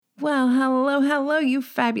hello, you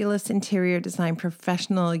fabulous interior design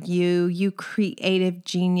professional, you creative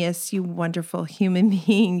genius, you wonderful human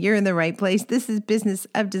being. You're in the right place. This is Business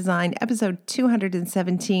of Design, episode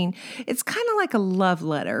 217. It's kind of like a love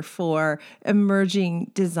letter for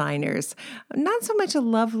emerging designers. Not so much a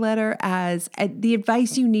love letter as the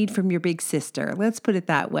advice you need from your big sister. Let's put it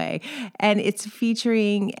that way. And it's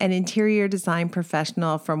featuring an interior design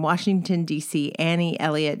professional from Washington, D.C., Annie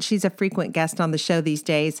Elliott. She's a frequent guest on the show these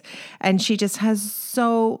days. And she just has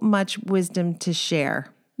so much wisdom to share.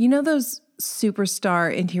 You know those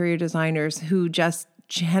superstar interior designers who just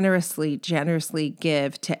generously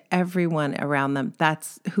give to everyone around them?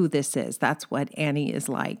 That's who this is. That's what Annie is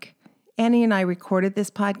like. Annie and I recorded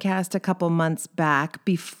this podcast a couple months back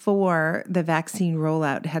before the vaccine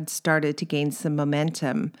rollout had started to gain some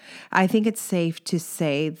momentum. I think it's safe to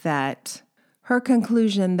say that her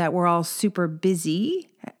conclusion that we're all super busy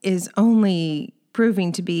is only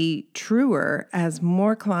proving to be truer as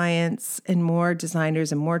more clients and more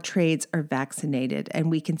designers and more trades are vaccinated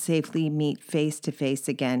and we can safely meet face-to-face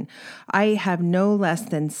again. I have no less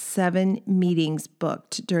than 7 meetings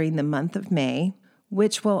booked during the month of May,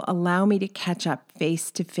 which will allow me to catch up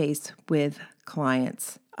face-to-face with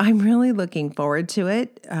clients. I'm really looking forward to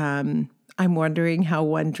it. I'm wondering how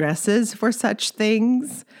one dresses for such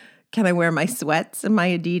things. Can I wear my sweats and my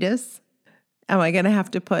Adidas? Am I going to have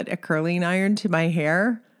to put a curling iron to my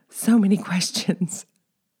hair? So many questions.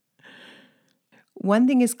 One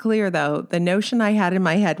thing is clear, though. The notion I had in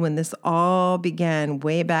my head when this all began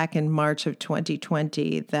way back in March of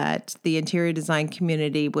 2020 that the interior design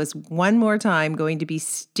community was one more time going to be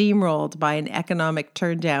steamrolled by an economic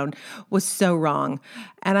turndown was so wrong.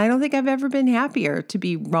 And I don't think I've ever been happier to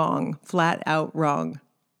be wrong, flat out wrong.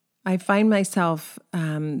 I find myself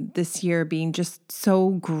this year being just so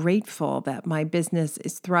grateful that my business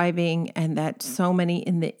is thriving and that so many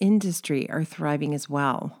in the industry are thriving as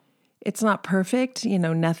well. It's not perfect.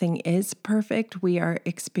 Nothing is perfect. We are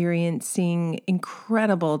experiencing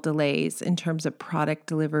incredible delays in terms of product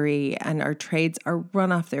delivery, and our trades are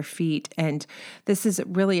run off their feet. And this is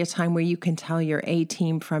really a time where you can tell your A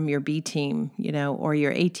team from your B team, or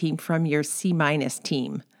your A team from your C-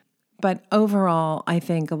 team. But overall, I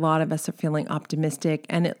think a lot of us are feeling optimistic,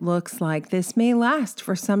 and it looks like this may last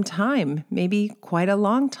for some time, maybe quite a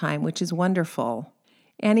long time, which is wonderful.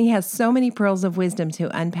 Annie has so many pearls of wisdom to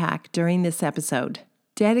unpack during this episode,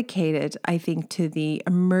 dedicated, I think, to the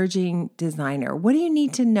emerging designer. What do you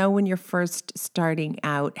need to know when you're first starting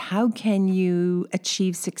out? How can you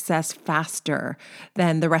achieve success faster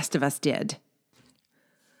than the rest of us did?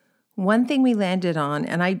 One thing we landed on,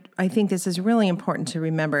 and I think this is really important to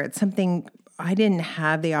remember, it's something I didn't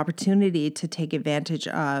have the opportunity to take advantage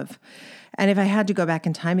of. And if I had to go back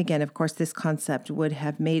in time again, of course, this concept would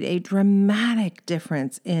have made a dramatic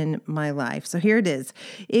difference in my life. So here it is.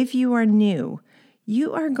 If you are new,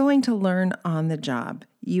 you are going to learn on the job.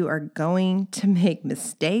 You are going to make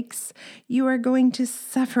mistakes. You are going to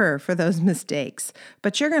suffer for those mistakes,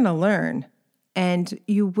 but you're going to learn, and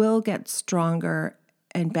you will get stronger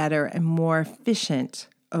and better and more efficient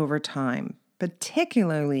over time,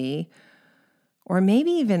 particularly, or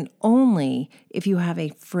maybe even only, if you have a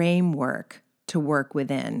framework to work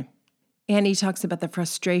within. Annie talks about the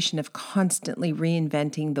frustration of constantly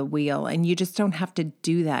reinventing the wheel, and you just don't have to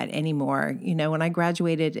do that anymore. When I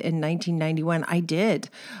graduated in 1991,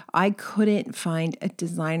 I couldn't find a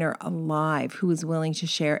designer alive who was willing to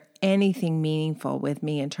share anything meaningful with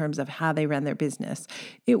me in terms of how they ran their business.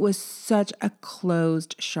 It was such a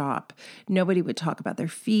closed shop. Nobody would talk about their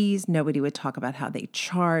fees. Nobody would talk about how they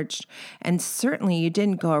charged. And certainly you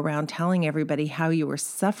didn't go around telling everybody how you were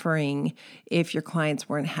suffering if your clients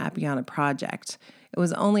weren't happy on a project. It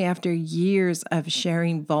was only after years of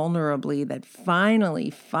sharing vulnerably that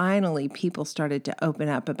finally people started to open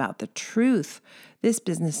up about the truth. This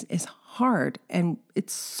business is hard, and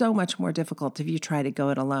it's so much more difficult if you try to go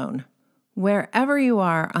it alone. Wherever you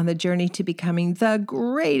are on the journey to becoming the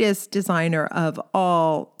greatest designer of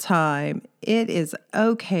all time, it is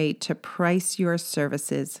okay to price your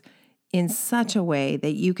services in such a way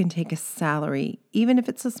that you can take a salary, even if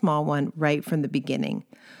it's a small one, right from the beginning.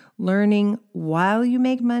 Learning while you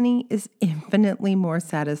make money is infinitely more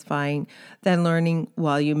satisfying than learning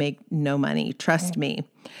while you make no money. Trust me.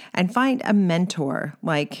 And find a mentor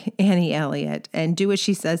like Annie Elliott and do what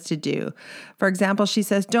she says to do. For example, she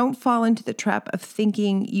says, don't fall into the trap of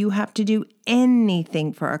thinking you have to do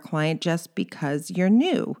anything for a client just because you're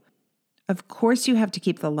new. Of course, you have to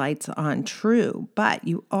keep the lights on, true, but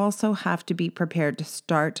you also have to be prepared to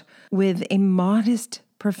start with a modest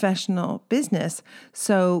professional business.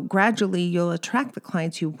 So gradually you'll attract the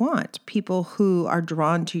clients you want, people who are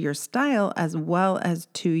drawn to your style as well as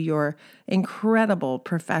to your incredible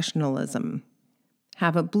professionalism.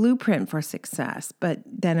 Have a blueprint for success, but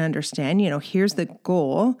then understand, here's the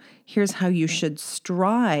goal. Here's how you should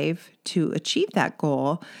strive to achieve that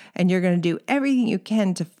goal. And you're going to do everything you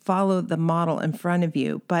can to follow the model in front of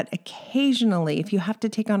you. But occasionally, if you have to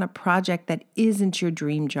take on a project that isn't your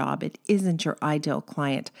dream job, it isn't your ideal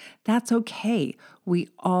client, that's okay. We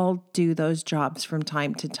all do those jobs from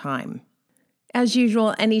time to time. As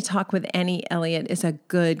usual, Any Talk with Annie Elliott is a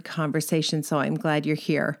good conversation, so I'm glad you're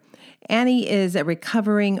here. Annie is a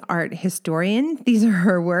recovering art historian. These are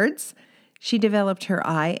her words. She developed her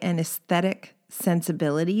eye and aesthetic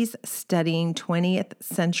sensibilities studying 20th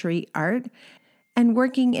century art and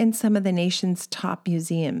working in some of the nation's top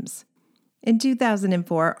museums. In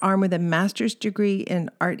 2004, armed with a master's degree in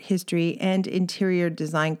art history and interior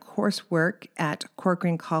design coursework at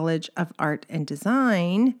Corcoran College of Art and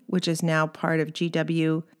Design, which is now part of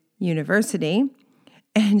GW University,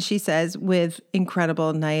 and she says, with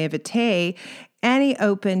incredible naivete, Annie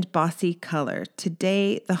opened Bossy Color.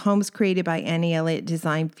 Today, the homes created by Annie Elliott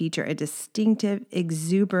Design feature a distinctive,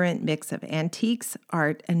 exuberant mix of antiques,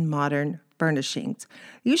 art, and modern furnishings.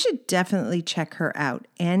 You should definitely check her out.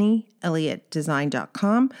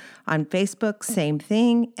 AnnieElliottDesign.com. On Facebook, same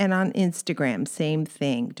thing. And on Instagram, same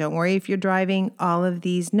thing. Don't worry if you're driving. All of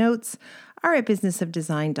these notes are at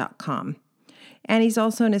businessofdesign.com. Annie's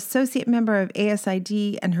also an associate member of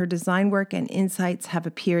ASID, and her design work and insights have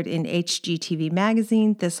appeared in HGTV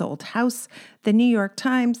Magazine, This Old House, The New York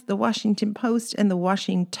Times, The Washington Post, and The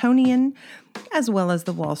Washingtonian, as well as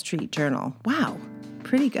The Wall Street Journal. Wow,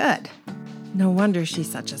 pretty good. No wonder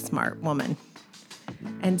she's such a smart woman.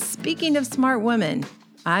 And speaking of smart women,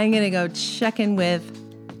 I'm going to go check in with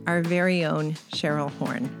our very own Cheryl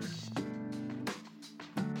Horn.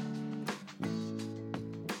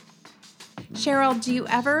 Cheryl, do you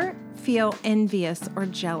ever feel envious or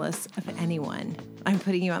jealous of anyone? I'm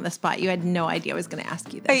putting you on the spot. You had no idea I was going to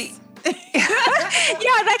ask you this. Yeah,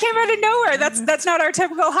 that came out of nowhere. That's not our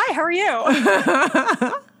typical, hi, how are you?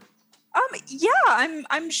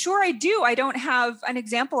 I'm sure I do. I don't have an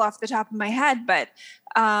example off the top of my head, but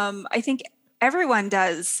I think everyone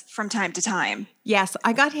does from time to time. Yes,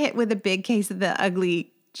 I got hit with a big case of the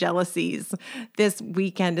ugly jealousies this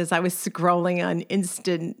weekend as I was scrolling on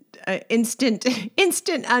instant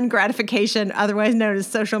ungratification, otherwise known as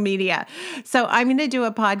social media. So I'm going to do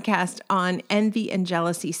a podcast on envy and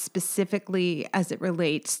jealousy specifically as it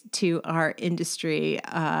relates to our industry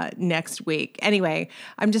next week. Anyway,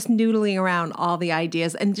 I'm just noodling around all the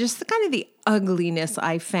ideas and just kind of the ugliness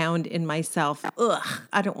I found in myself. Ugh,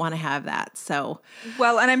 I don't want to have that. So,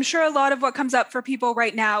 well, and I'm sure a lot of what comes up for people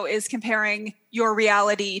right now is comparing your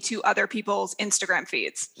reality to other people's Instagram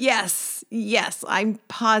feeds. Yes, I'm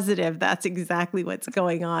positive that's exactly what's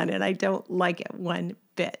going on, and I don't like it one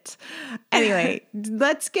bit. Anyway,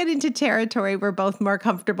 let's get into territory we're both more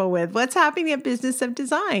comfortable with. What's happening at Business of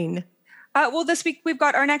Design? Well, this week we've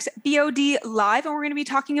got our next BOD Live, and we're going to be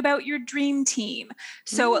talking about your dream team.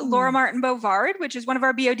 So Laura Martin Bovard, which is one of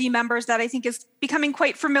our BOD members that I think is becoming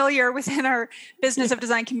quite familiar within our Business of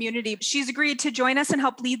Design community. She's agreed to join us and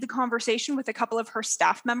help lead the conversation with a couple of her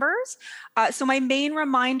staff members. So my main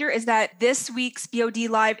reminder is that this week's BOD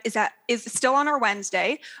Live is still on our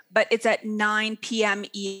Wednesday, but it's at 9 p.m.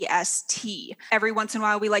 EST. Every once in a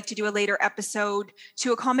while, we like to do a later episode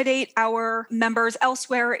to accommodate our members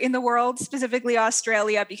elsewhere in the world, specifically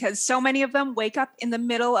Australia, because so many of them wake up in the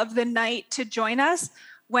middle of the night to join us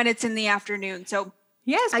when it's in the afternoon. So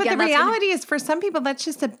yes, but again, the reality is for some people, that's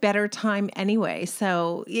just a better time anyway.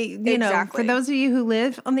 So, you know, for those of you who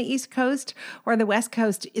live on the East Coast or the West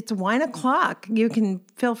Coast, it's 1 o'clock. You can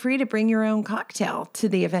feel free to bring your own cocktail to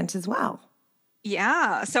the event as well.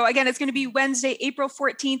 Yeah. So again, it's going to be Wednesday, April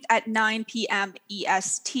 14th at 9 p.m.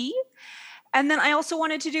 EST. And then I also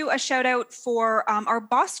wanted to do a shout out for our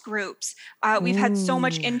boss groups. We've had so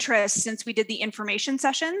much interest since we did the information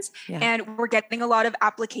sessions, and we're getting a lot of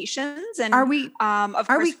applications. And are we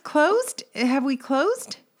closed? Have we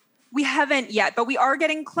closed? We haven't yet, but we are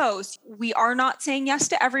getting close. We are not saying yes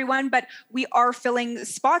to everyone, but we are filling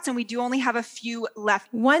spots, and we do only have a few left.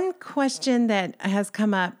 One question that has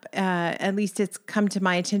come up, at least it's come to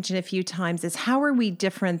my attention a few times, is how are we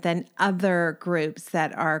different than other groups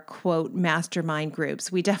that are, quote, mastermind groups?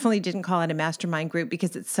 We definitely didn't call it a mastermind group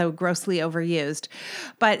because it's so grossly overused.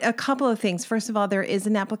 But a couple of things. First of all, there is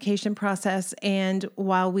an application process, and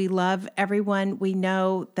while we love everyone, we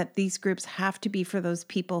know that these groups have to be for those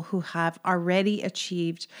people who who have already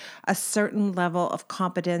achieved a certain level of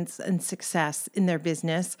competence and success in their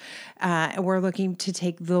business. And we're looking to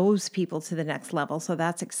take those people to the next level. So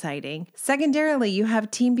that's exciting. Secondarily, you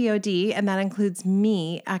have Team BOD, and that includes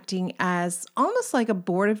me acting as almost like a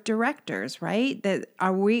board of directors, right?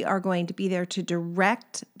 We are going to be there to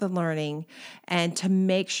direct the learning and to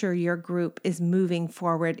make sure your group is moving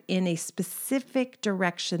forward in a specific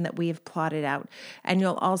direction that we have plotted out. And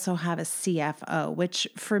you'll also have a CFO, which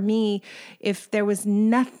for me, if there was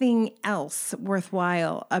nothing else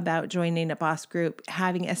worthwhile about joining a boss group,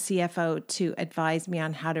 having a CFO to advise me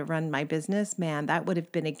on how to run my business, man, that would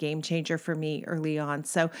have been a game changer for me early on.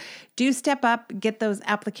 So do step up, get those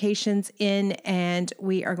applications in, and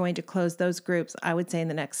we are going to close those groups, I would say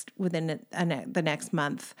within the next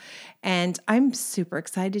month. And I'm super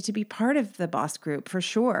excited to be part of the boss group for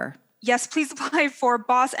sure. Yes, please apply for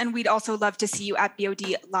boss. And we'd also love to see you at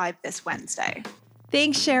BOD Live this Wednesday.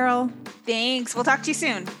 Thanks, Cheryl. Thanks. We'll talk to you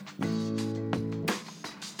soon.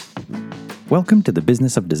 Welcome to the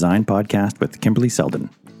Business of Design podcast with Kimberly Selden.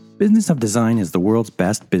 Business of Design is the world's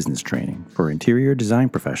best business training for interior design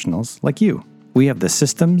professionals like you. We have the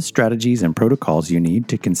systems, strategies, and protocols you need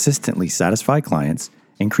to consistently satisfy clients,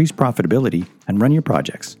 increase profitability, and run your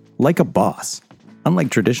projects like a boss.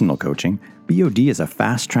 Unlike traditional coaching, BOD is a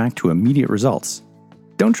fast track to immediate results.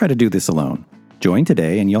 Don't try to do this alone. Join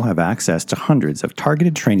today and you'll have access to hundreds of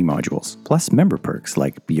targeted training modules, plus member perks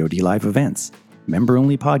like BOD Live events,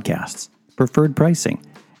 member-only podcasts, preferred pricing,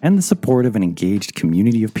 and the support of an engaged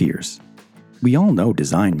community of peers. We all know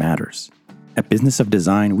design matters. At Business of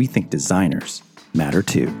Design, we think designers matter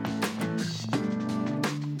too.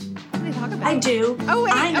 I do. Oh,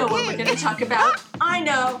 wait, I know okay. what we're going to talk about. I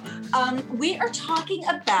know. We are talking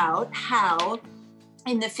about how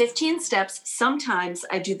in the 15 steps, sometimes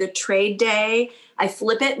I do the trade day, I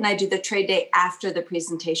flip it, and I do the trade day after the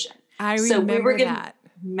presentation. I remember that.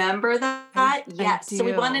 Remember that? Yes. I So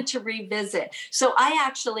we do. wanted to revisit. So I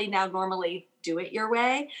actually now normally do it your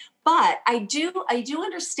way, but I do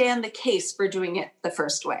understand the case for doing it the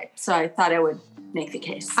first way. So I thought I would make the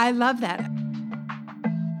case. I love that.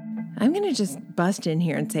 I'm going to just bust in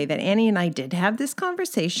here and say that Annie and I did have this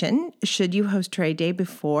conversation. Should you host trade day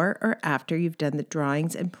before or after you've done the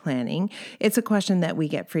drawings and planning? It's a question that we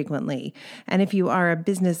get frequently. And if you are a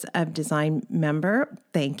Business of Design member,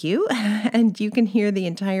 thank you. And you can hear the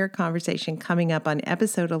entire conversation coming up on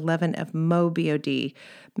episode 11 of MoBOD,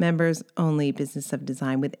 Members Only Business of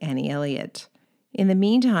Design with Annie Elliott. In the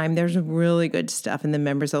meantime, there's really good stuff in the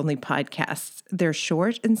Members Only podcasts. They're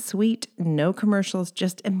short and sweet, no commercials,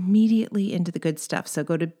 just immediately into the good stuff. So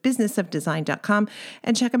go to businessofdesign.com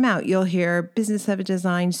and check them out. You'll hear Business of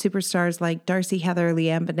Design superstars like Darcy Heather,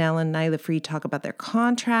 Leanne Bonnell, and Nyla Free talk about their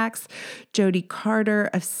contracts. Jodie Carter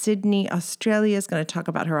of Sydney, Australia is going to talk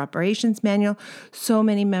about her operations manual. So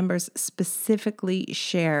many members specifically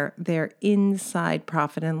share their inside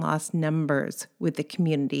profit and loss numbers with the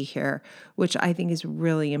community here, which I think is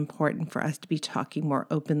really important for us to be talking more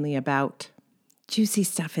openly about. Juicy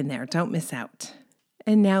stuff in there. Don't miss out.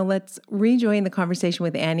 And now let's rejoin the conversation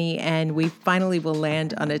with Annie, and we finally will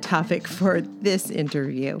land on a topic for this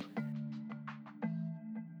interview.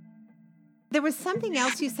 There was something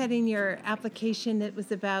else you said in your application that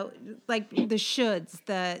was about like the shoulds,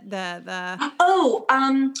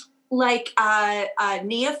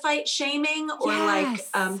 Neophyte shaming or Yes.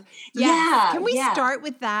 Yes. Yeah. Can we start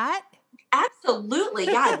with that? Absolutely.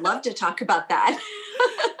 Yeah, I'd love to talk about that.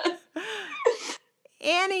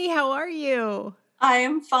 Annie, how are you? I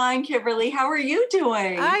am fine, Kimberly. How are you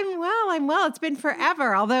doing? I'm well. It's been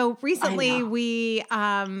forever. Although recently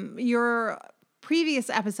your previous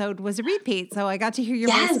episode was a repeat. So I got to hear your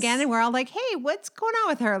voice again and we're all like, hey, what's going on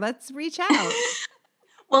with her? Let's reach out.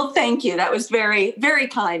 Well, thank you. That was very, very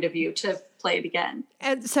kind of you to play it again.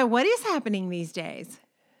 And so what is happening these days?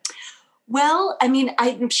 Well, I mean,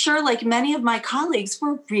 I'm sure like many of my colleagues,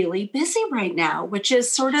 we're really busy right now, which is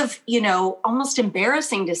sort of, almost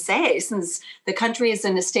embarrassing to say since the country is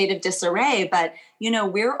in a state of disarray. But,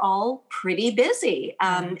 we're all pretty busy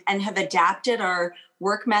and have adapted our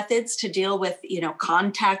work methods to deal with,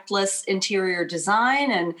 contactless interior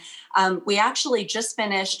design. And we actually just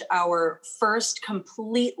finished our first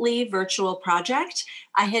completely virtual project.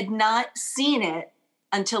 I had not seen it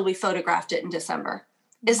until we photographed it in December.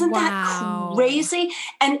 Isn't that crazy?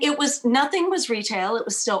 And nothing was retail. It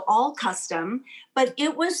was still all custom, but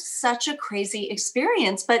it was such a crazy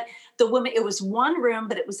experience. But the woman, it was one room,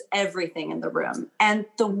 but it was everything in the room. And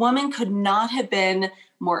the woman could not have been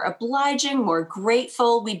more obliging, more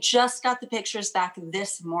grateful. We just got the pictures back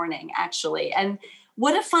this morning, actually. And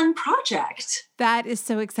what a fun project. That is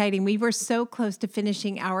so exciting. We were so close to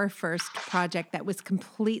finishing our first project that was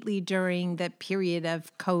completely during the period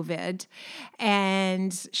of COVID.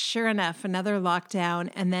 And sure enough, another lockdown.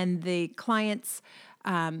 And then the clients,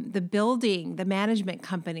 the management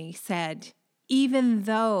company said, even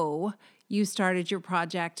though you started your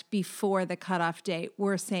project before the cutoff date,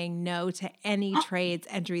 we're saying no to any trades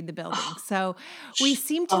entering the building. So we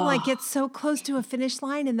seem to get so close to a finish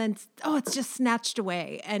line and then, it's just snatched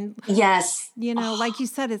away. And yes, like you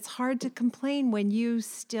said, it's hard to complain when you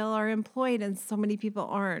still are employed and so many people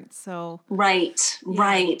aren't. So right.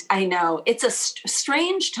 I know it's a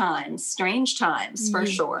strange times for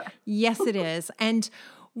sure. Yes, it is. And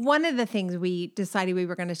one of the things we decided we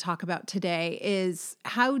were going to talk about today is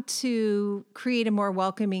how to create a more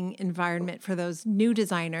welcoming environment for those new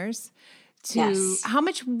designers. How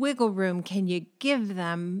much wiggle room can you give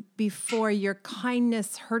them before your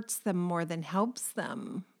kindness hurts them more than helps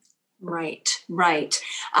them? Right.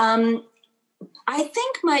 I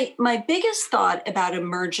think my biggest thought about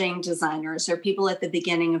emerging designers or people at the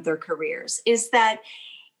beginning of their careers is that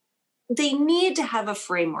they need to have a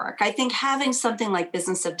framework. I think having something like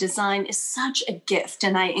Business of Design is such a gift.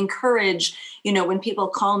 And I encourage, when people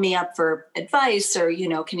call me up for advice or,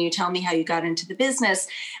 can you tell me how you got into the business?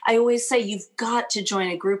 I always say you've got to join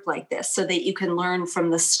a group like this so that you can learn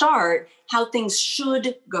from the start how things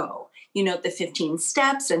should go, the 15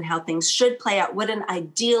 steps and how things should play out, what an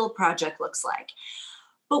ideal project looks like.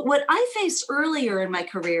 But what I faced earlier in my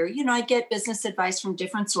career, I get business advice from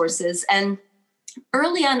different sources, and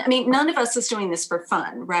early on, none of us is doing this for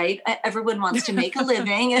fun, right? Everyone wants to make a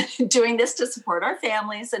living and doing this to support our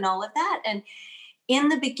families and all of that. And in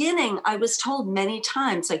the beginning, I was told many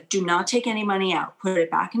times, do not take any money out, put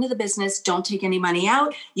it back into the business. Don't take any money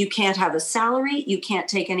out. You can't have a salary. You can't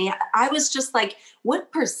take any. I was just like,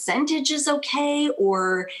 what percentage is okay?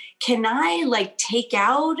 Or can I take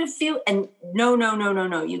out a few? And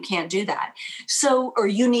no, you can't do that. So, or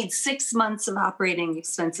you need 6 months of operating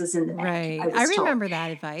expenses in the bank. Right. I remember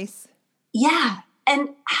that advice. Yeah. And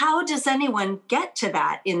how does anyone get to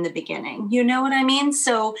that in the beginning? You know what I mean?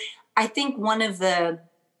 So I think one of the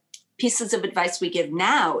pieces of advice we give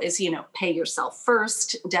now is, pay yourself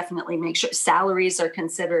first. Definitely make sure salaries are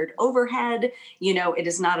considered overhead. It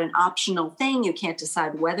is not an optional thing. You can't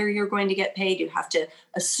decide whether you're going to get paid. You have to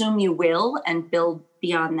assume you will and build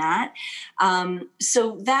beyond that.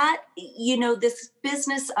 So that, this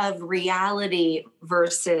business of reality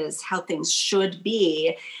versus how things should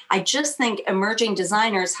be, I just think emerging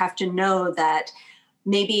designers have to know that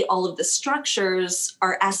maybe all of the structures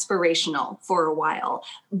are aspirational for a while,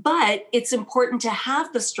 but it's important to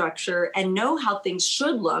have the structure and know how things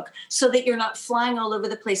should look so that you're not flying all over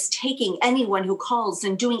the place, taking anyone who calls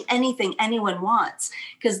and doing anything anyone wants,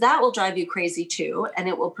 because that will drive you crazy too. And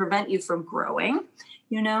it will prevent you from growing,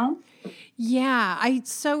 Yeah, I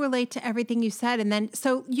so relate to everything you said. And then,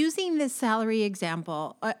 so using this salary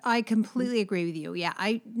example, I completely agree with you. Yeah,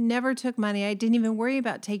 I never took money. I didn't even worry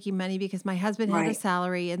about taking money because my husband had a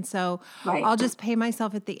salary. And so I'll just pay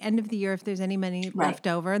myself at the end of the year if there's any money left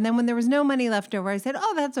over. And then when there was no money left over, I said,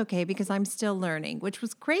 that's okay because I'm still learning, which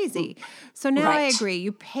was crazy. So now I agree.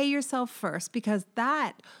 You pay yourself first because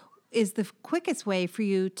that is the quickest way for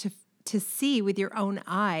you to see with your own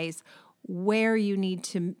eyes where you need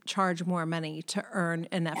to charge more money to earn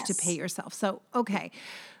enough to pay yourself. So, okay.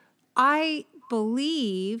 I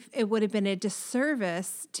believe it would have been a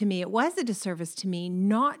disservice to me. It was a disservice to me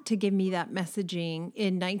not to give me that messaging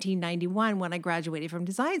in 1991 when I graduated from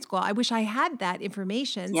design school. I wish I had that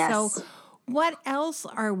information. Yes. So what else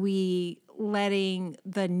are we letting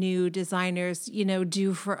the new designers,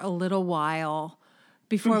 do for a little while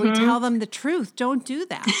before we tell them the truth? Don't do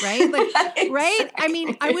that, right? Right? I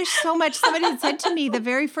mean, I wish so much somebody had said to me, the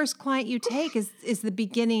very first client you take is the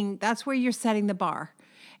beginning. That's where you're setting the bar.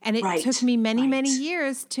 And it took me many, many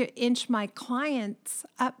years to inch my clients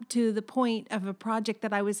up to the point of a project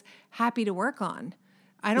that I was happy to work on.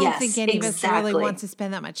 I don't think any of us really wants to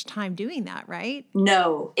spend that much time doing that, right?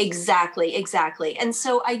 No, exactly. And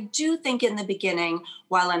so I do think in the beginning,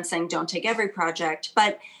 while I'm saying don't take every project,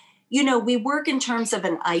 but we work in terms of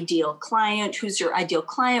an ideal client. Who's your ideal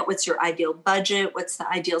client? What's your ideal budget? What's the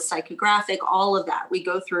ideal psychographic? All of that. We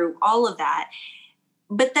go through all of that.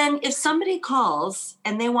 But then if somebody calls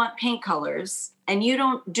and they want paint colors and you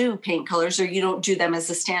don't do paint colors or you don't do them as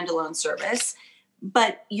a standalone service,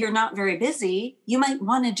 but you're not very busy, you might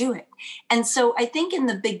want to do it. And so I think in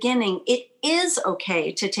the beginning, it is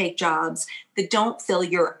okay to take jobs that don't fill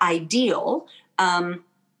your ideal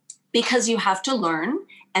because you have to learn.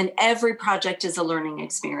 And every project is a learning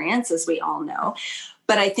experience, as we all know.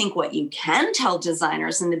 But I think what you can tell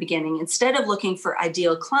designers in the beginning, instead of looking for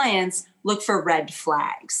ideal clients, look for red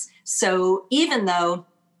flags. So even though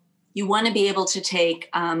you want to be able to take,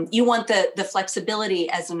 you want the flexibility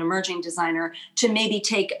as an emerging designer to maybe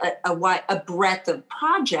take a breadth of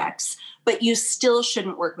projects, but you still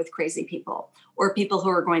shouldn't work with crazy people or people who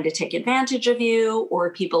are going to take advantage of you or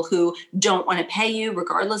people who don't want to pay you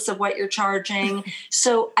regardless of what you're charging.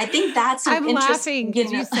 So I think that's an laughing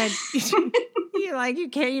because you said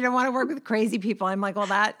you don't want to work with crazy people. I'm like,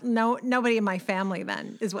 well, nobody in my family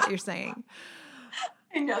then is what you're saying.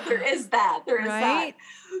 I know there is that. There is right?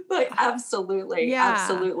 that. But absolutely. Yeah.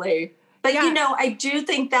 Absolutely. But, I do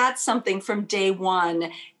think that's something from day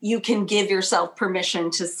one, you can give yourself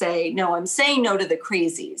permission to say, no, I'm saying no to the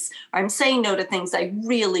crazies. Or I'm saying no to things I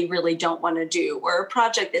really, really don't want to do, or a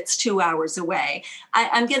project that's 2 hours away.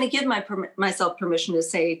 I'm going to give myself permission to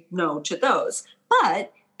say no to those.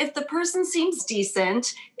 But if the person seems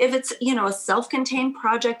decent, if it's, a self-contained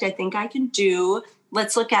project I think I can do,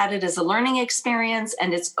 let's look at it as a learning experience,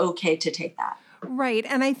 and it's okay to take that. Right.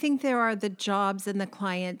 And I think there are the jobs and the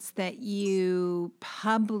clients that you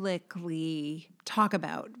publicly talk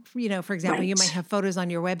about. For example, you might have photos on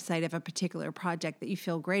your website of a particular project that you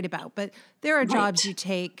feel great about, but there are jobs you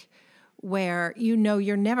take where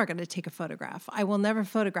you're never going to take a photograph. I will never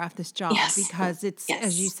photograph this job because it's,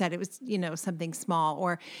 as you said, it was, something small.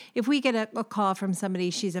 Or if we get a call from somebody,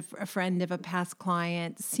 she's a friend of a past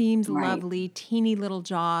client, seems lovely, teeny little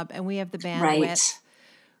job, and we have the bandwidth.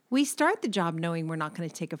 We start the job knowing we're not going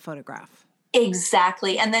to take a photograph.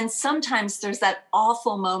 Exactly. And then sometimes there's that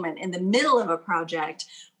awful moment in the middle of a project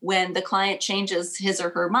when the client changes his or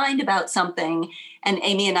her mind about something. And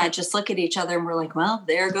Amy and I just look at each other and we're like, well,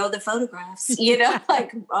 there go the photographs,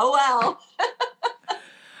 like, oh, well.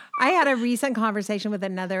 I had a recent conversation with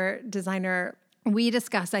another designer. We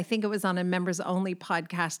discussed, I think it was on a members only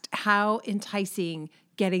podcast, how enticing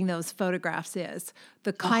getting those photographs is,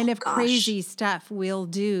 the kind of crazy stuff we'll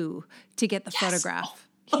do to get the photograph,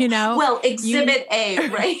 Well, Exhibit A,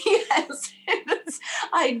 right? Yes.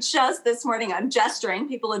 This morning, I'm gesturing.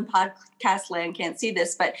 People in podcast land can't see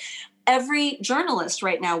this, but every journalist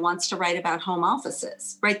right now wants to write about home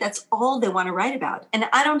offices, right? That's all they want to write about. And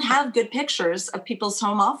I don't have good pictures of people's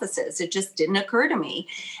home offices. It just didn't occur to me.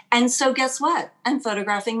 And so guess what? I'm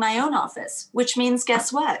photographing my own office, which means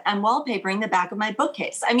guess what? I'm wallpapering the back of my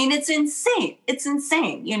bookcase. I mean, it's insane. It's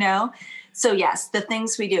insane, So yes, the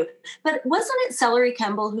things we do. But wasn't it Celery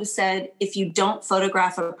Kemble who said, if you don't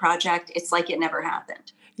photograph a project, it's like it never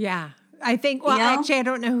happened? Yeah. I think, actually, I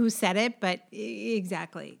don't know who said it, but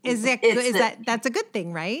exactly. That's a good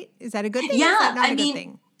thing, right? Is that a good thing? Yeah. Or is that not a good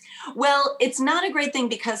thing? Well, it's not a great thing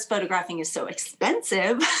because photographing is so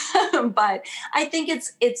expensive, but I think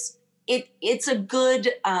it's a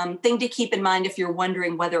good thing to keep in mind if you're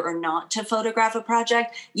wondering whether or not to photograph a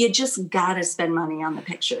project. You just got to spend money on the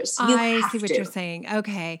pictures. I see what you're saying.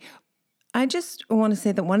 Okay. I just want to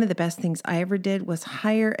say that one of the best things I ever did was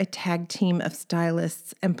hire a tag team of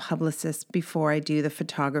stylists and publicists before I do the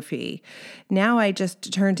photography. Now I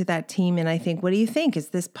just turn to that team and I think, what do you think?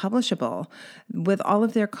 Is this publishable? With all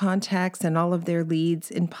of their contacts and all of their leads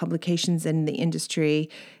in publications in the industry,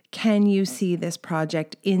 can you see this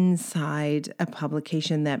project inside a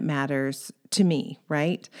publication that matters to me,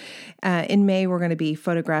 right? In May, we're going to be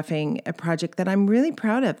photographing a project that I'm really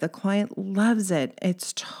proud of. The client loves it.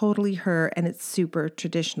 It's totally her, and it's super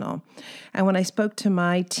traditional. And when I spoke to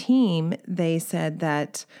my team, they said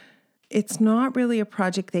that it's not really a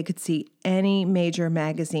project they could see any major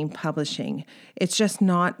magazine publishing. It's just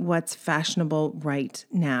not what's fashionable right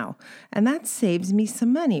now. And that saves me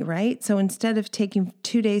some money, right? So instead of taking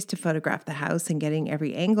 2 days to photograph the house and getting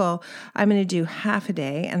every angle, I'm going to do half a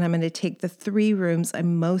day and I'm going to take the 3 rooms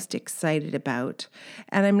I'm most excited about.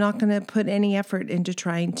 And I'm not going to put any effort into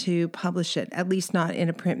trying to publish it, at least not in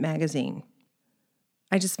a print magazine.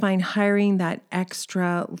 I just find hiring that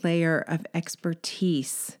extra layer of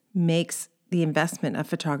expertise makes the investment of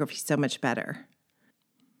photography so much better.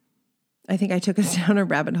 I think I took us down a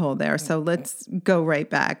rabbit hole there, so let's go right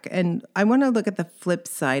back. And I want to look at the flip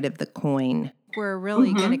side of the coin. We're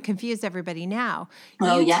really going to confuse everybody now.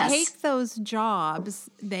 Take those jobs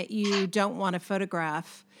that you don't want to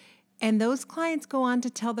photograph, and those clients go on to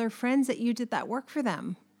tell their friends that you did that work for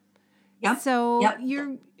them. Yep. So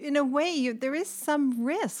you're, in a way, there is some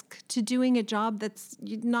risk to doing a job that's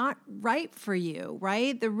not right for you,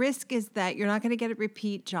 right? The risk is that you're not going to get a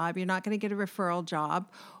repeat job. You're not going to get a referral job.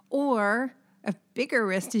 Or a bigger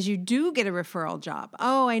risk is you do get a referral job.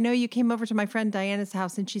 Oh, I know you came over to my friend Diana's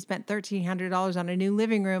house and she spent $1,300 on a new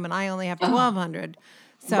living room and I only have $1,200.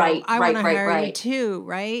 So I want to hire you too,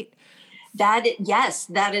 right? Yes,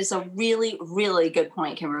 that is a really, really good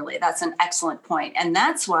point, Kimberly. That's an excellent point. And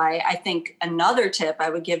that's why I think another tip I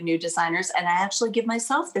would give new designers, and I actually give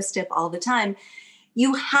myself this tip all the time,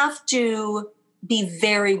 you have to be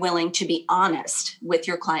very willing to be honest with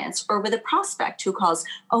your clients or with a prospect who calls,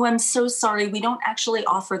 oh, I'm so sorry, we don't actually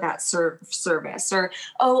offer that service. Or,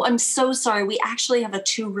 oh, I'm so sorry, we actually have a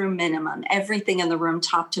 2-room minimum, everything in the room,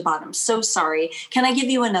 top to bottom. So sorry. Can I give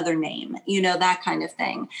you another name? That kind of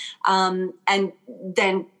thing. And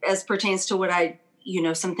then as pertains to what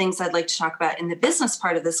some things I'd like to talk about in the business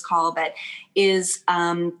part of this call, but is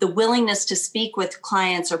the willingness to speak with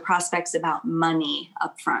clients or prospects about money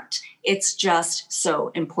up front. It's just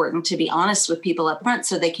so important to be honest with people up front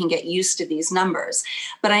so they can get used to these numbers.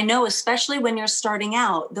 But I know, especially when you're starting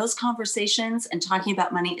out, those conversations and talking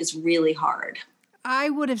about money is really hard. I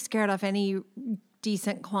would have scared off any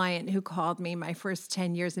decent client who called me my first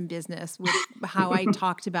 10 years in business with how I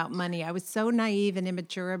talked about money. I was so naive and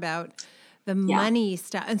immature about the money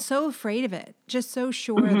stuff and so afraid of it, just so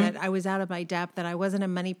sure that I was out of my depth, that I wasn't a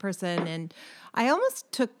money person. And I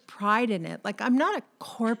almost took pride in it. Like, I'm not a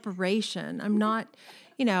corporation. I'm not,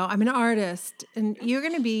 I'm an artist, and you're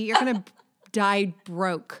going to die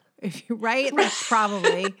broke if you, right? Like,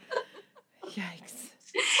 probably. Yikes.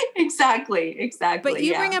 Exactly. But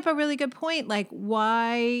you bring up a really good point. Like,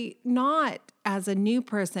 why not, as a new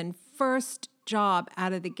person, first job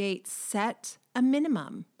out of the gate, set a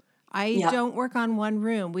minimum? I don't work on 1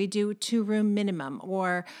 room. We do 2-room minimum,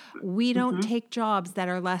 or we don't take jobs that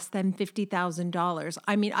are less than $50,000.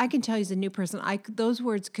 I mean, I can tell you as a new person, those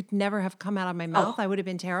words could never have come out of my mouth. I would have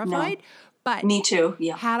been terrified. No. But me too.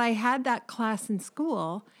 Yeah. Had I had that class in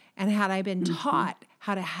school and had I been taught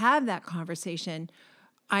how to have that conversation,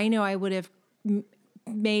 I know I would have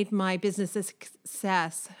made my business a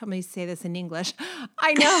success. Let me say this in English.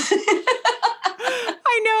 I know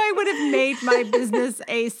I would have made my business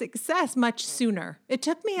a success much sooner. It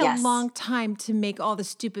took me a long time to make all the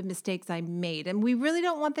stupid mistakes I made. And we really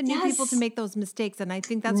don't want the new people to make those mistakes. And I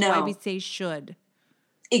think that's why we say should.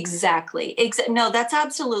 Exactly. No, that's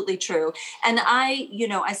absolutely true. And I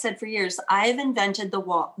said for years, I've invented the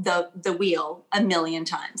wheel a million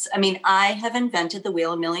times. I mean, I have invented the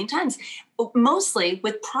wheel a million times, mostly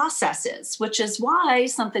with processes, which is why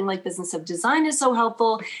something like Business of Design is so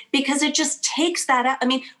helpful, because it just takes that out. I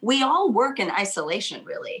mean, we all work in isolation,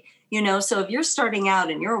 really. So if you're starting out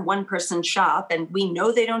and you're a 1-person shop, and we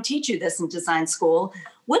know they don't teach you this in design school,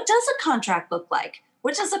 what does a contract look like?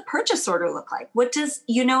 What does a purchase order look like?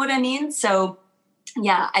 You know what I mean? So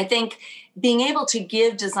I think being able to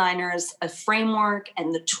give designers a framework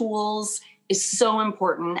and the tools is so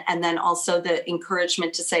important. And then also the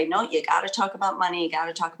encouragement to say, no, you got to talk about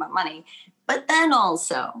money. But then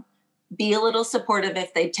also be a little supportive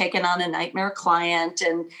if they've taken on a nightmare client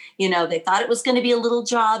and, they thought it was going to be a little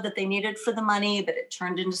job that they needed for the money, but it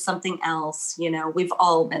turned into something else. We've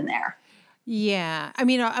all been there. Yeah. I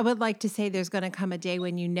mean, I would like to say there's going to come a day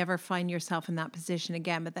when you never find yourself in that position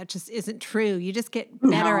again, but that just isn't true. You just get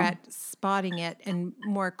better at spotting it and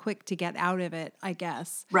more quick to get out of it, I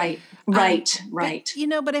guess. Right. But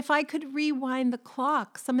if I could rewind the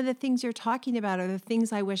clock, some of the things you're talking about are the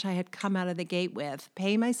things I wish I had come out of the gate with.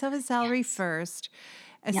 Pay myself a salary first,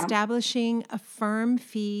 establishing a firm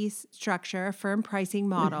fee structure, a firm pricing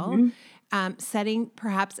model, setting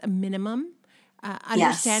perhaps a minimum.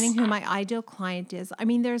 Understanding who my ideal client is. I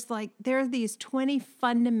mean, there are these 20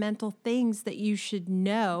 fundamental things that you should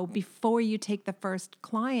know before you take the first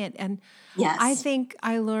client. And I think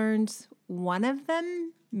I learned one of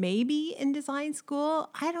them maybe in design school.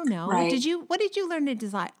 I don't know. Right. What did you learn to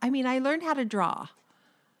design? I mean, I learned how to draw.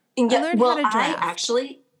 I learned how to draft.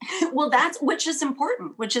 Which is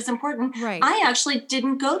important. Right. I actually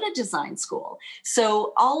didn't go to design school.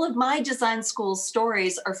 So all of my design school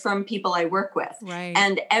stories are from people I work with. Right.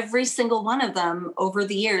 And every single one of them over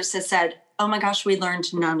the years has said, oh my gosh, we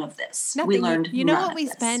learned none of this. Nothing. We learned You know none what of we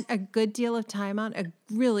this. spent a good deal of time on? An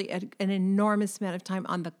enormous amount of time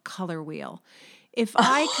on the color wheel. If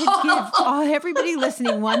I could give everybody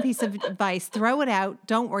listening one piece of advice, throw it out.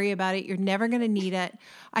 Don't worry about it. You're never going to need it.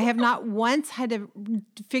 I have not once had to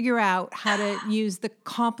figure out how to use the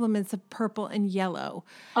complements of purple and yellow.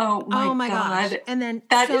 Oh my God. Gosh. And then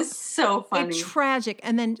that is so funny. It's tragic.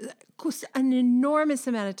 And then an enormous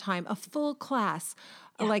amount of time, a full class,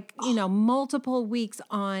 multiple weeks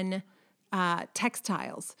on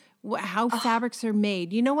textiles. How fabrics are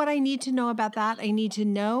made. You know what I need to know about that? I need to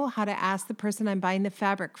know how to ask the person I'm buying the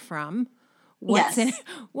fabric from What's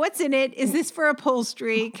in it? Is this for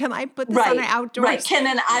upholstery? Can I put this on an outdoor? Right. Can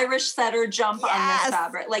an Irish setter jump on Yes. this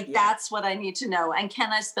fabric? Like that's what I need to know. And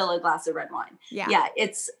can I spill a glass of red wine? Yeah.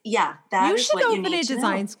 Yeah. That You is should what you open need a to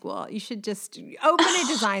design know. school. You should just open a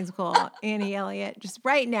design school, Annie Elliott, just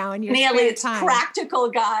right now in your Annie spare Elliott's time.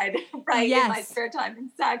 practical guide, right? Yes. In my spare time.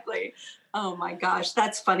 Exactly. Oh my gosh.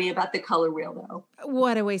 That's funny about the color wheel though.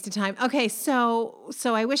 What a waste of time. Okay, so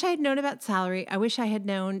I wish I had known about salary. I wish I had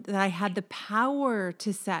known that I had the power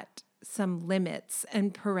to set some limits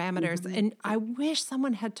and parameters. Mm-hmm. And I wish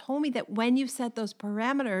someone had told me that when you set those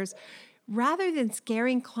parameters, rather than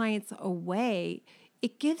scaring clients away,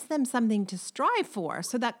 it gives them something to strive for.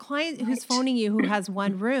 So that client who's phoning you who has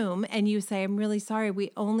one room and you say, I'm really sorry,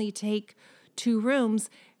 we only take 2 rooms,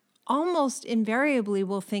 almost invariably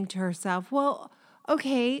will think to herself, well,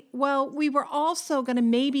 okay, well, we were also going to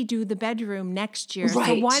maybe do the bedroom next year. So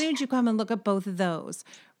Right. why don't you come and look at both of those?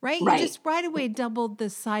 Right? Right. You just right away doubled the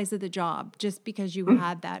size of the job just because you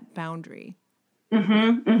had that boundary.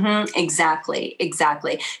 Exactly.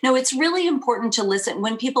 No, it's really important to listen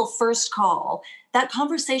when people first call. That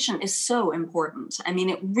conversation is so important. I mean,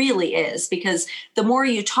 it really is, because the more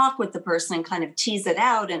you talk with the person and kind of tease it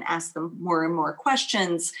out and ask them more and more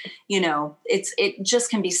questions, it just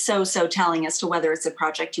can be so telling as to whether it's a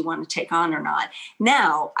project you want to take on or not.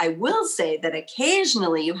 Now, I will say that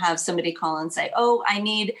occasionally you have somebody call and say, oh, I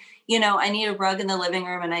need a rug in the living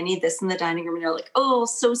room and I need this in the dining room. And you're like, oh,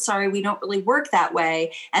 so sorry, we don't really work that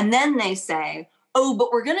way. And then they say, oh,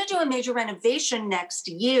 but we're going to do a major renovation next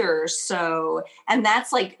year. So, and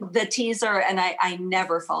that's like the teaser. And I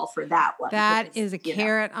never fall for that one. That is a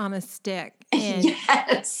carrot on a stick. And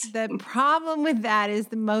yes. The problem with that is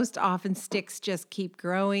the most often sticks just keep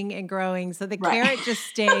growing and growing. So the carrot just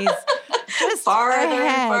stays just farther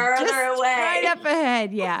ahead, and farther just away. right up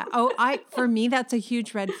ahead. Yeah. Oh, for me, that's a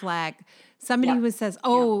huge red flag. Somebody who says,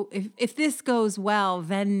 oh, if this goes well,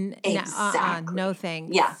 then no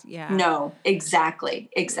thanks. Yeah. No, exactly.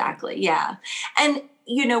 Yeah. And,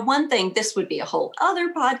 one thing, this would be a whole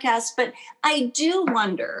other podcast, but I do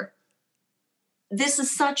wonder, this is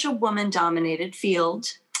such a woman-dominated field.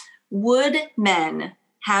 Would men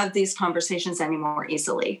have these conversations any more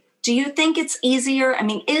easily? Do you think it's easier? I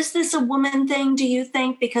mean, is this a woman thing, do you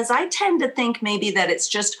think? Because I tend to think maybe that it's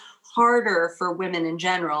just harder for women in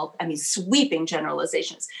general, I mean, sweeping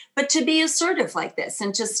generalizations, but to be assertive like this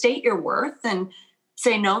and to state your worth and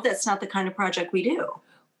say, no, that's not the kind of project we do.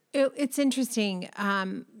 It's interesting.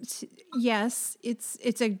 Yes,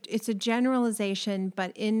 it's a generalization,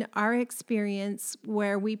 but in our experience,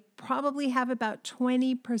 where we probably have about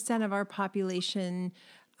 20% of our population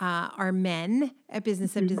are men at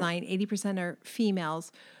Business of Design, 80% are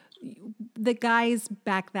females. The guys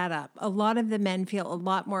back that up. A lot of the men feel a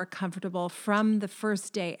lot more comfortable from the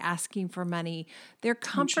first day asking for money. They're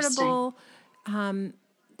comfortable.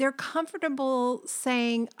 They're comfortable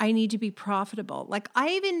saying, I need to be profitable. Like, I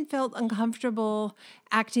even felt uncomfortable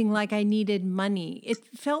acting like I needed money. It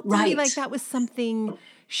felt to me like that was something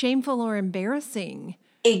shameful or embarrassing.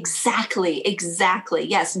 Exactly.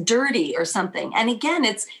 Yes, dirty or something. And again,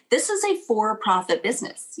 this is a for-profit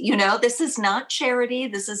business. This is not charity.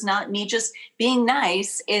 This is not me just being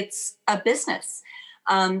nice. It's a business.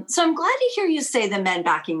 So I'm glad to hear you say the men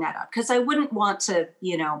backing that up, because I wouldn't want to,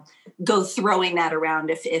 go throwing that around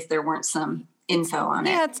if there weren't some info on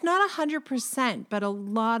it. Yeah, it's not 100%, but a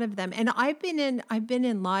lot of them. And I've been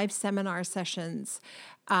in live seminar sessions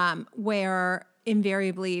where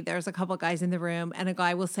invariably there's a couple guys in the room and a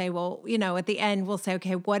guy will say, well, at the end we'll say,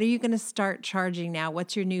 okay, what are you going to start charging now?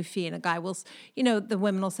 What's your new fee? And a guy will, the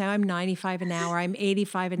women will say, I'm 95 an hour, I'm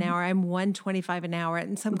 85 an hour, I'm 125 an hour.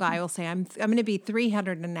 And some guy will say, I'm going to be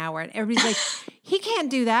 300 an hour. And everybody's like, he can't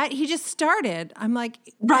do that. He just started. I'm like,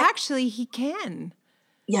 actually he can.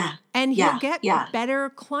 Yeah. And he'll get better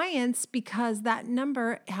clients because that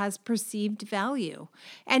number has perceived value.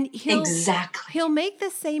 And he'll make the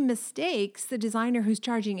same mistakes the designer who's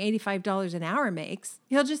charging $85 an hour makes.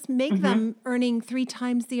 He'll just make them earning 3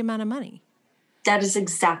 times the amount of money. That is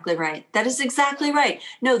exactly right.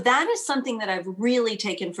 No, that is something that I've really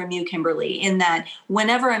taken from you, Kimberly, in that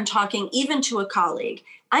whenever I'm talking even to a colleague,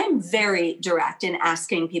 I'm very direct in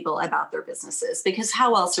asking people about their businesses, because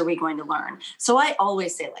how else are we going to learn? So I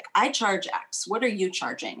always say, like, I charge X. What are you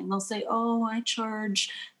charging? And they'll say, oh, I charge,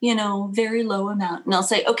 very low amount. And I'll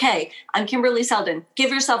say, okay, I'm Kimberly Seldon. Give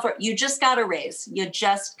yourself, you just got a raise. You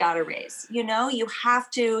just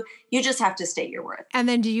have to state your worth. And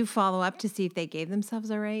then do you follow up to see if they gave themselves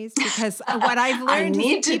a raise? Because what I've learned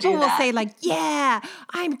is people will say, like, yeah,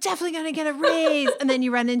 I'm definitely going to get a raise. And then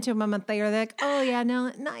you run into them a month later, they're like, oh yeah,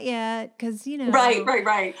 no, not yet. Because,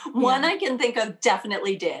 Right. One I can think of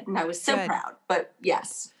definitely did. And I was so proud. But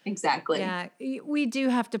yes, exactly. Yeah, we do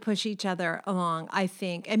have to push each other along, I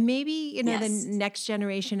think. And maybe, the next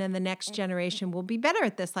generation and the next generation will be better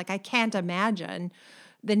at this. Like, I can't imagine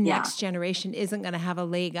the next generation isn't going to have a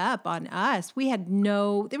leg up on us.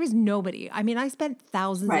 There was nobody. I mean, I spent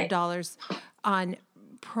thousands of dollars on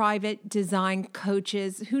private design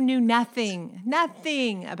coaches who knew nothing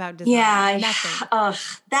about design. Yeah, nothing.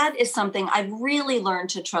 That is something I've really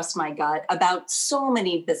learned to trust my gut about so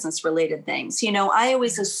many business related things. I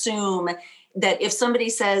always assume that if somebody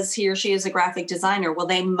says he or she is a graphic designer, well,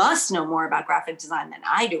 they must know more about graphic design than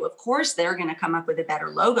I do. Of course, they're going to come up with a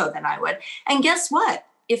better logo than I would. And guess what?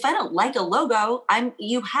 If I don't like a logo,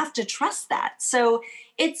 you have to trust that. So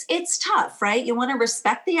it's tough, right? You want to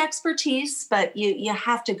respect the expertise, but you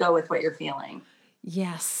have to go with what you're feeling.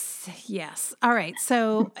 Yes. All right.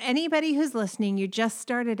 So anybody who's listening, you just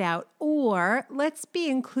started out, or let's be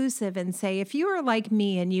inclusive and say, if you were like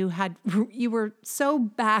me and you were so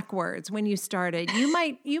backwards when you started, you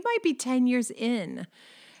might be 10 years in.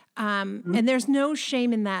 And there's no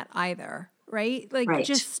shame in that either, right? Like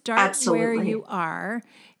just start where you are.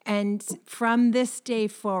 And from this day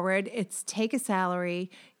forward, it's take a salary,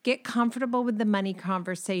 get comfortable with the money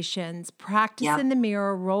conversations, practice in the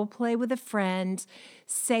mirror, role play with a friend,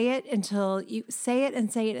 say it until you say it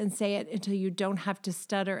and say it and say it until you don't have to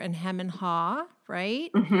stutter and hem and haw,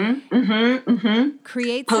 right?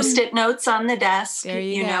 Create Post-it notes on the desk. There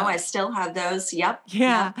you go. I still have those. Yep.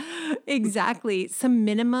 Yeah, exactly. Some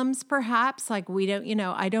minimums, perhaps, like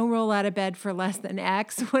I don't roll out of bed for less than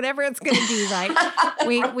X, whatever it's going to be,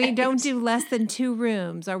 right? We don't do less than 2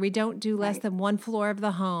 rooms, or we don't do less than 1 floor of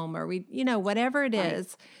the home, or whatever it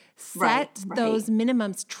is. Set those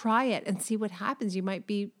minimums, try it, and see what happens. You might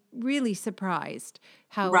be really surprised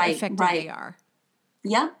how effective they are.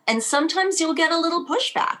 Yeah. And sometimes you'll get a little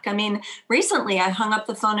pushback. I mean, recently I hung up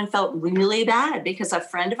the phone and felt really bad because a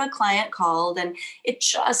friend of a client called and it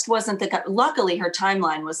just wasn't luckily her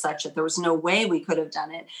timeline was such that there was no way we could have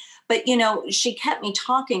done it. But, she kept me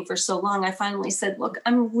talking for so long. I finally said, look,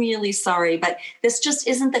 I'm really sorry, but this just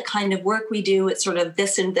isn't the kind of work we do. It's sort of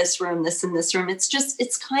this in this room, this in this room.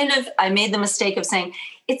 It's kind of, I made the mistake of saying,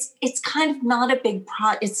 it's kind of not a big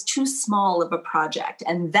it's too small of a project.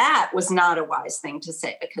 And that was not a wise thing to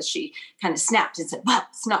say because she kind of snapped and said, well,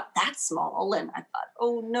 it's not that small. And I thought,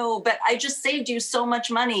 oh no, but I just saved you so much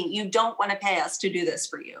money. You don't want to pay us to do this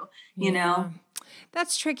for you, you know?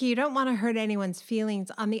 That's tricky. You don't want to hurt anyone's feelings.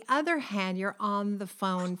 On the other hand, you're on the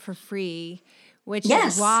phone for free, which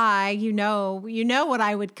is why you know what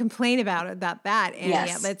I would complain about that,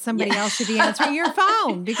 Annie. That somebody else should be answering your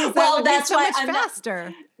phone because that would be so much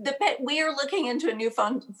faster. We are looking into a new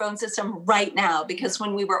phone system right now because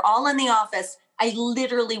when we were all in the office, I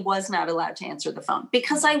literally was not allowed to answer the phone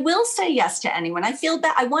because I will say yes to anyone. I feel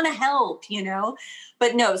bad. I want to help,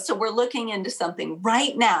 but no. So we're looking into something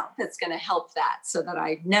right now that's going to help that so that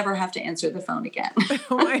I never have to answer the phone again.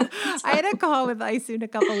 I had a call with Isoon a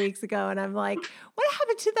couple of weeks ago and I'm like, what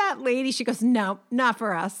happened to that lady? She goes, no, not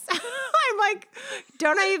for us. I'm like,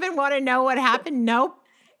 don't I even want to know what happened? Nope.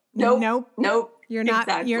 You're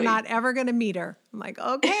not ever going to meet her. I'm like,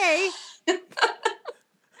 okay.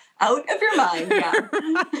 Out of your mind, yeah.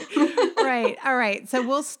 Right. All right.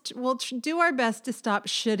 So we'll do our best to stop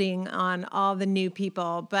shooting on all the new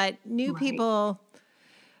people, but new people,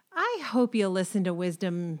 I hope you'll listen to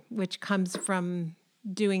wisdom, which comes from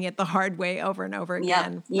doing it the hard way over and over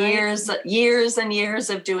again. Yeah. Years and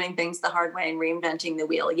years of doing things the hard way and reinventing the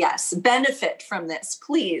wheel. Yes. Benefit from this,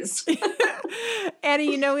 please.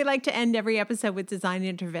 Annie, we like to end every episode with design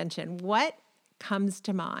intervention. What comes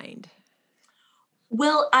to mind?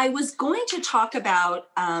 Well, I was going to talk about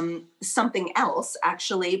something else,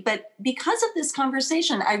 actually, but because of this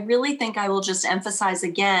conversation, I really think I will just emphasize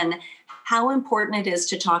again how important it is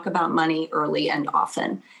to talk about money early and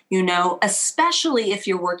often, especially if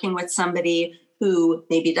you're working with somebody who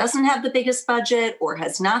maybe doesn't have the biggest budget or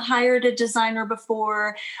has not hired a designer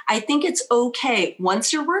before. I think it's okay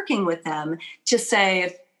once you're working with them to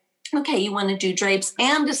say, okay, you want to do drapes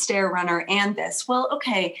and a stair runner and this. Well,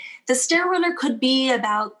 okay, the stair runner could be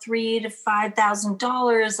about $3,000 to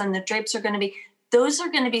 $5,000 and the drapes are going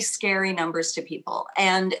to be scary numbers to people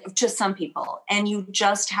and to some people. And you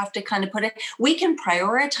just have to kind of put it, we can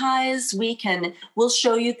prioritize, we'll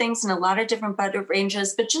show you things in a lot of different budget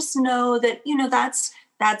ranges, but just know that,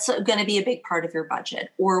 that's going to be a big part of your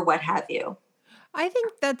budget or what have you. I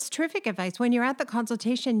think that's terrific advice. When you're at the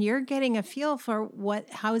consultation, you're getting a feel for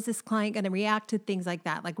how is this client going to react to things like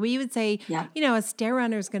that. Like we would say, a stair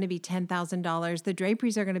runner is going to be $10,000. The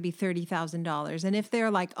draperies are going to be $30,000. And if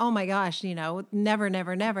they're like, oh my gosh, never,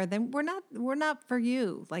 never, never, then we're not for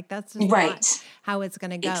you. Like that's just not how it's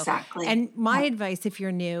going to go. Exactly. And my advice, if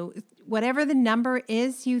you're new, whatever the number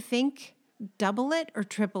is you think, double it or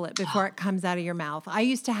triple it before it comes out of your mouth. I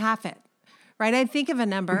used to half it. Right, I'd think of a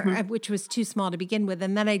number which was too small to begin with,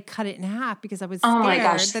 and then I'd cut it in half because I was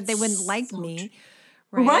scared that they wouldn't like me.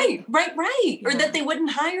 Right. Yeah. Or that they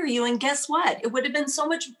wouldn't hire you. And guess what? It would have been so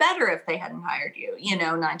much better if they hadn't hired you,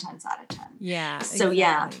 9 times out of 10. Yeah. So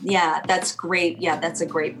exactly. That's great. Yeah, that's a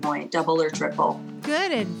great point. Double or triple.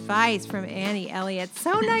 Good advice from Annie Elliott.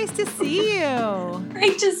 So nice to see you.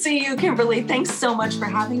 Great to see you, Kimberly. Thanks so much for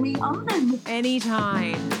having me on.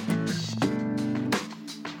 Anytime.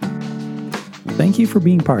 Thank you for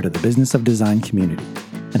being part of the Business of Design community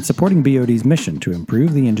and supporting BOD's mission to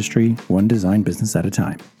improve the industry one design business at a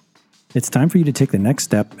time. It's time for you to take the next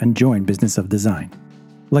step and join Business of Design.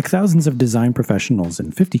 Like thousands of design professionals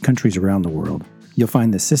in 50 countries around the world, you'll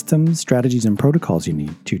find the systems, strategies, and protocols you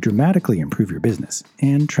need to dramatically improve your business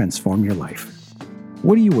and transform your life.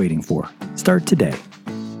 What are you waiting for? Start today.